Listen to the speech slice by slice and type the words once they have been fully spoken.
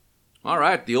All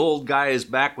right, the old guy is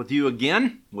back with you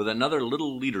again with another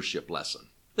little leadership lesson.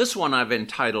 This one I've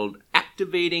entitled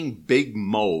Activating Big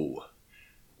Mo,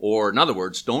 or in other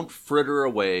words, don't fritter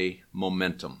away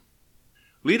momentum.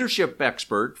 Leadership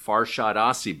expert Farshad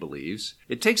Asi believes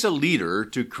it takes a leader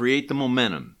to create the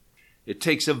momentum. It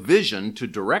takes a vision to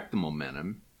direct the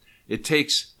momentum. It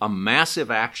takes a massive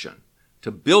action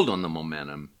to build on the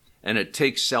momentum, and it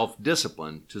takes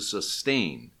self-discipline to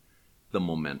sustain the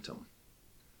momentum.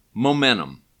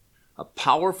 Momentum, a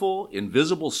powerful,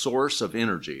 invisible source of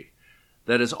energy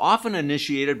that is often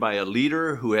initiated by a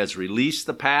leader who has released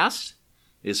the past,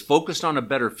 is focused on a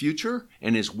better future,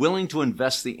 and is willing to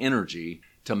invest the energy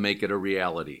to make it a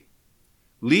reality.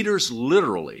 Leaders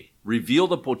literally reveal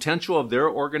the potential of their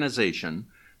organization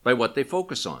by what they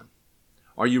focus on.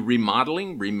 Are you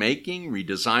remodeling, remaking,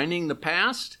 redesigning the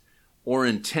past, or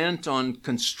intent on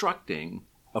constructing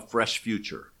a fresh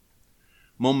future?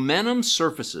 Momentum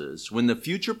surfaces when the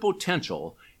future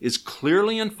potential is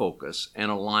clearly in focus and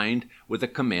aligned with a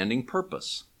commanding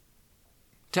purpose.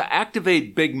 To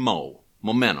activate big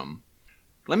momentum,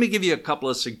 let me give you a couple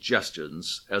of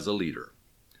suggestions as a leader.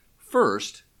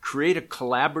 First, create a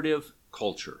collaborative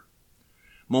culture.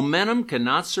 Momentum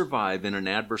cannot survive in an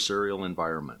adversarial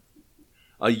environment.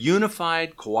 A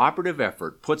unified, cooperative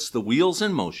effort puts the wheels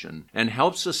in motion and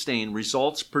helps sustain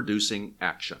results-producing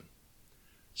action.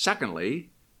 Secondly,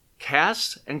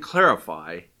 cast and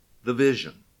clarify the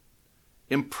vision.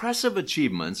 Impressive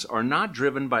achievements are not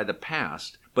driven by the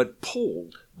past, but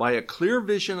pulled by a clear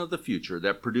vision of the future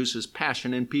that produces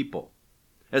passion in people.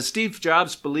 As Steve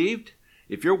Jobs believed,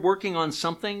 if you're working on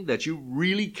something that you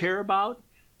really care about,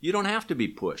 you don't have to be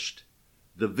pushed.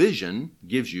 The vision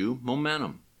gives you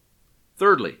momentum.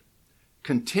 Thirdly,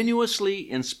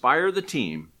 continuously inspire the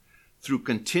team through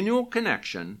continual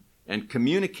connection and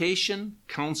communication,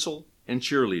 counsel, and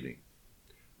cheerleading.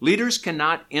 Leaders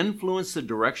cannot influence the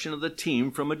direction of the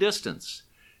team from a distance.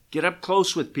 Get up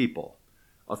close with people.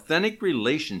 Authentic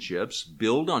relationships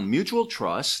build on mutual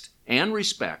trust and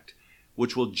respect,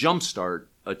 which will jumpstart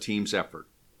a team's effort.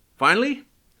 Finally,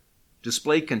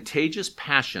 display contagious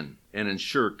passion and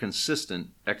ensure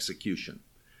consistent execution.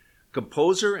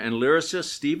 Composer and lyricist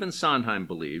Stephen Sondheim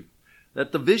believed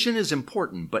that the vision is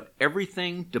important, but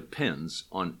everything depends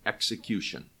on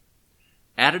execution.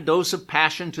 Add a dose of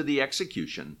passion to the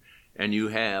execution, and you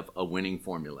have a winning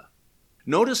formula.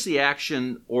 Notice the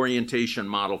action orientation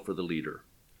model for the leader.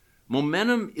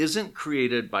 Momentum isn't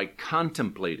created by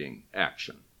contemplating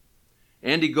action.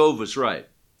 Andy Gove was right.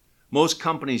 Most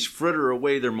companies fritter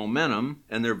away their momentum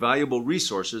and their valuable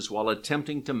resources while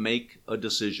attempting to make a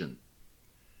decision.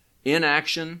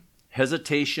 Inaction,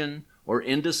 hesitation, or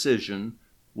indecision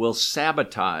will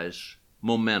sabotage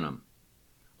momentum.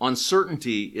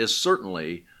 Uncertainty is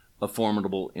certainly a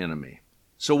formidable enemy.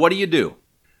 So what do?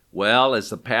 Well, as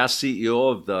the past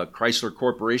CEO of the Chrysler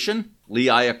Corporation, Lee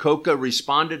Iacocca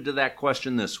responded to that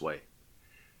question this way: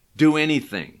 do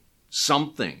anything,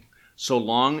 something, so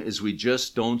long as we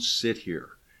just don't sit here.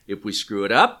 If we screw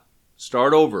it up,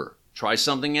 start over, try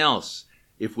something else.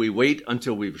 If we wait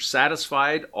until we've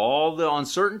satisfied all the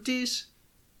uncertainties,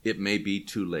 it may be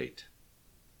too late.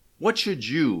 What should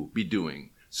you be doing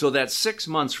so that 6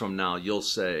 months from now you'll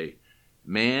say,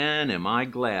 man, am I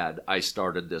glad I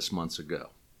started this months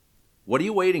ago? What are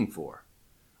you waiting for?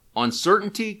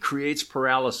 Uncertainty creates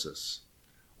paralysis,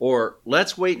 or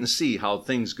let's wait and see how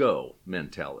things go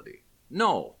mentality.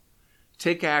 No,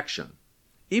 take action.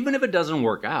 Even if it doesn't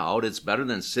work out, it's better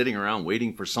than sitting around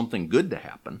waiting for something good to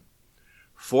happen.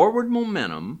 Forward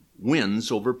momentum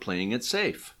wins over playing it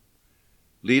safe.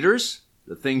 Leaders,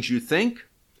 the things you think,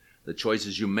 the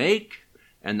choices you make,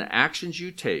 and the actions you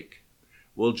take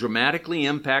will dramatically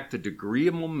impact the degree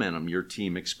of momentum your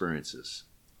team experiences.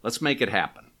 Let's make it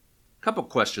happen. A couple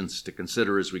questions to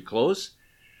consider as we close.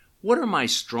 What are my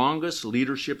strongest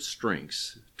leadership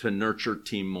strengths to nurture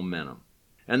team momentum?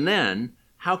 And then,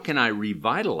 how can I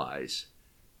revitalize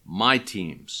my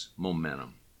team's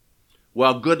momentum?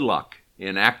 Well, good luck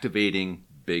in activating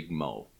Big Mo.